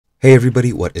Hey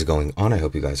everybody, what is going on? I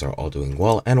hope you guys are all doing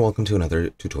well, and welcome to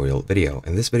another tutorial video.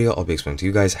 In this video, I'll be explaining to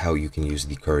you guys how you can use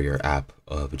the Courier app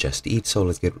of Just Eat, so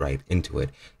let's get right into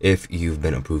it. If you've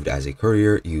been approved as a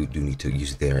courier, you do need to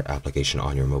use their application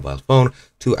on your mobile phone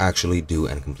to actually do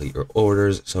and complete your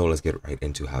orders, so let's get right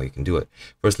into how you can do it.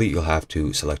 Firstly, you'll have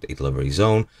to select a delivery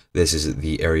zone. This is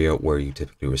the area where you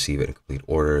typically receive and complete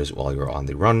orders while you're on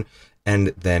the run. And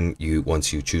then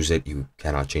once you choose it, you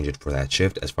cannot change it for that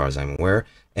shift as far as I'm aware,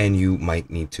 and you might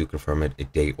need to confirm it a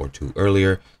day or two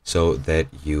earlier so that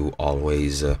you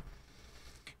always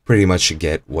pretty much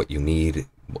get what you need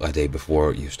a day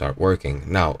before you start working.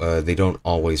 Now, they don't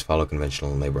always follow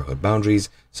conventional neighborhood boundaries,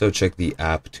 so check the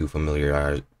app to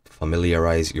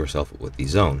familiarize yourself with the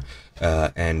zone,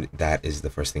 and that is the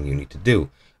first thing you need to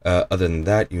do. Other than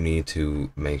that, you need to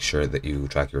make sure that you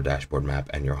track your dashboard map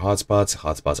and your hotspots.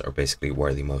 Hotspots are basically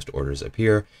where the most orders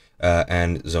appear,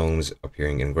 and zones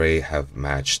appearing in gray have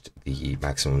matched the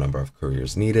maximum number of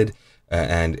couriers needed.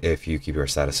 And if you keep your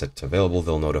status set to available,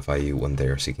 they'll notify you when they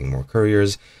are seeking more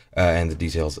couriers, and the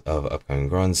details of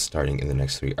upcoming runs starting in the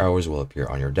next 3 hours will appear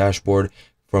on your dashboard,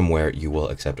 from where you will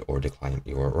accept or decline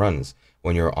your runs.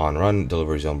 When you're on run,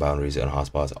 delivery zone boundaries and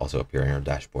hotspots also appear in your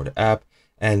dashboard app.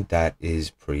 And that is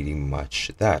pretty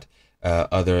much that.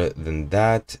 Other than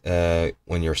that,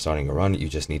 when you're starting a run, you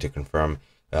just need to confirm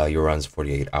your runs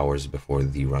 48 hours before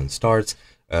the run starts.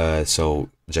 So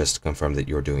just confirm that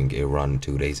you're doing a run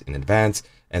 2 days in advance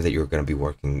and that you're going to be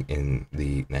working within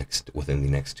the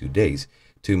next 2 days.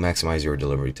 To maximize your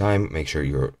delivery time, make sure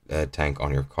your tank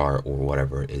on your car or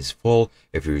whatever is full.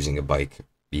 If you're using a bike,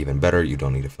 even better, you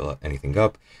don't need to fill anything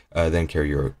up. Then carry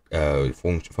your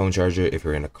phone charger if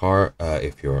you're in a car.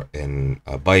 If you're in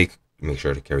a bike, make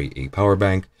sure to carry a power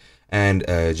bank, and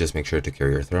just make sure to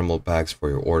carry your thermal bags for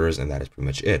your orders, and that is pretty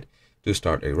much it. To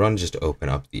start a run, just open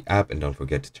up the app and don't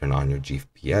forget to turn on your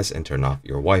GPS and turn off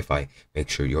your Wi-Fi. Make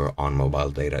sure you're on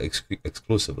mobile data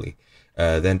exclusively.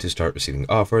 Then to start receiving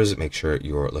offers, make sure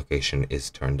your location is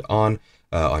turned on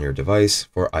your device.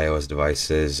 For iOS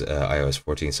devices, iOS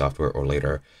 14 software or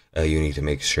later, you need to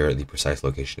make sure the precise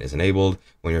location is enabled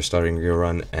when you're starting your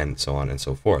run, and so on and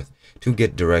so forth. To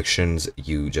get directions,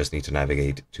 you just need to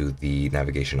navigate to the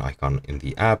navigation icon in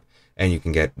the app, and you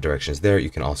can get directions there. You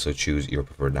can also choose your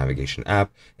preferred navigation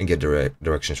app and get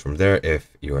directions from there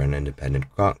if you're an independent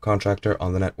contractor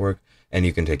on the network, and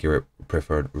you can take your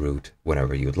preferred route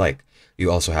whenever you'd like.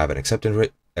 You also have an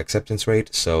acceptance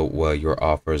rate, so your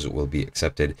offers will be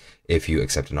accepted if you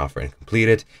accept an offer and complete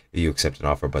it. You accept an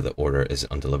offer but the order is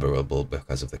undeliverable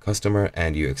because of the customer,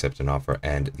 and you accept an offer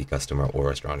and the customer or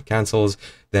restaurant cancels,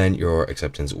 then your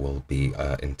acceptance will be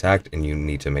intact, and you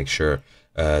need to make sure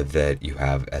that you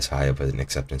have as high of an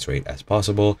acceptance rate as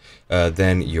possible.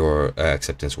 Then your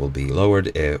acceptance will be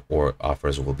lowered or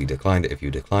offers will be declined. If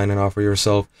you decline an offer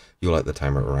yourself, you let the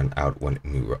timer run out when a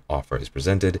new offer is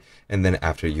presented, and then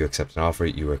after you accept an offer,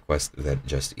 you request that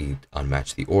Just Eat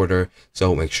unmatch the order,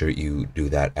 so make sure you do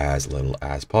that as little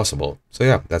as possible. So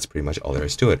yeah, that's pretty much all there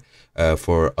is to it.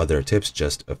 For other tips,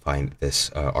 just find this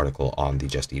article on the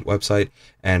Just Eat website,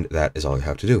 and that is all you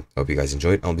have to do. Hope you guys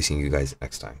enjoyed. I'll be seeing you guys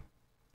next time.